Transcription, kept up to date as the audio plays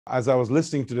As I was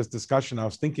listening to this discussion, I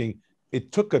was thinking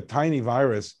it took a tiny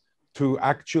virus to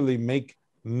actually make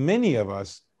many of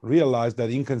us realize that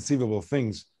inconceivable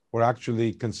things were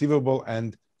actually conceivable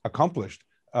and accomplished.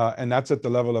 And that's at the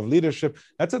level of leadership.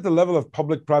 That's at the level of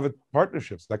public-private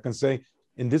partnerships. I can say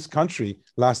in this country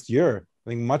last year,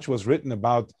 I think much was written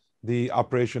about the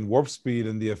Operation Warp Speed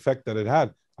and the effect that it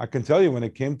had. I can tell you when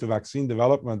it came to vaccine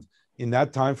development in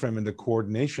that time frame and the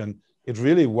coordination, it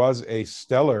really was a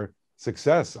stellar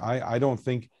success. I don't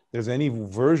think there's any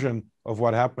version of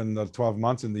what happened in the 12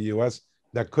 months in the US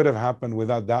that could have happened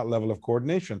without that level of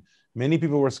coordination. Many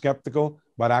people were skeptical,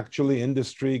 but actually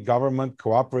industry, government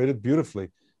cooperated beautifully.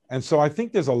 And so I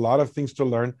think there's a lot of things to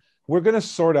learn. We're going to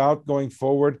sort out going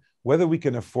forward whether we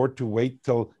can afford to wait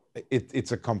till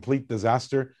it's a complete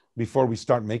disaster before we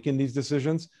start making these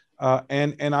decisions.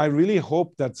 And I really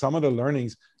hope that some of the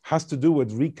learnings has to do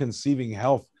with reconceiving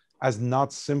health as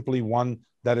not simply one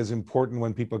that is important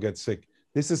when people get sick.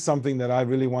 This is something that I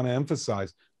really want to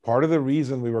emphasize. Part of the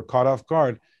reason we were caught off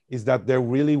guard is that there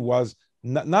really was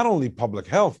not only public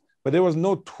health, but there was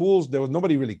no tools. There was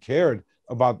nobody really cared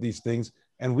about these things.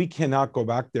 And we cannot go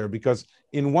back there because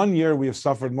in 1 year, we have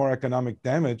suffered more economic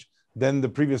damage than the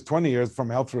previous 20 years from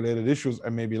health-related issues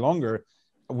and maybe longer.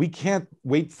 We can't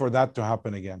wait for that to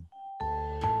happen again.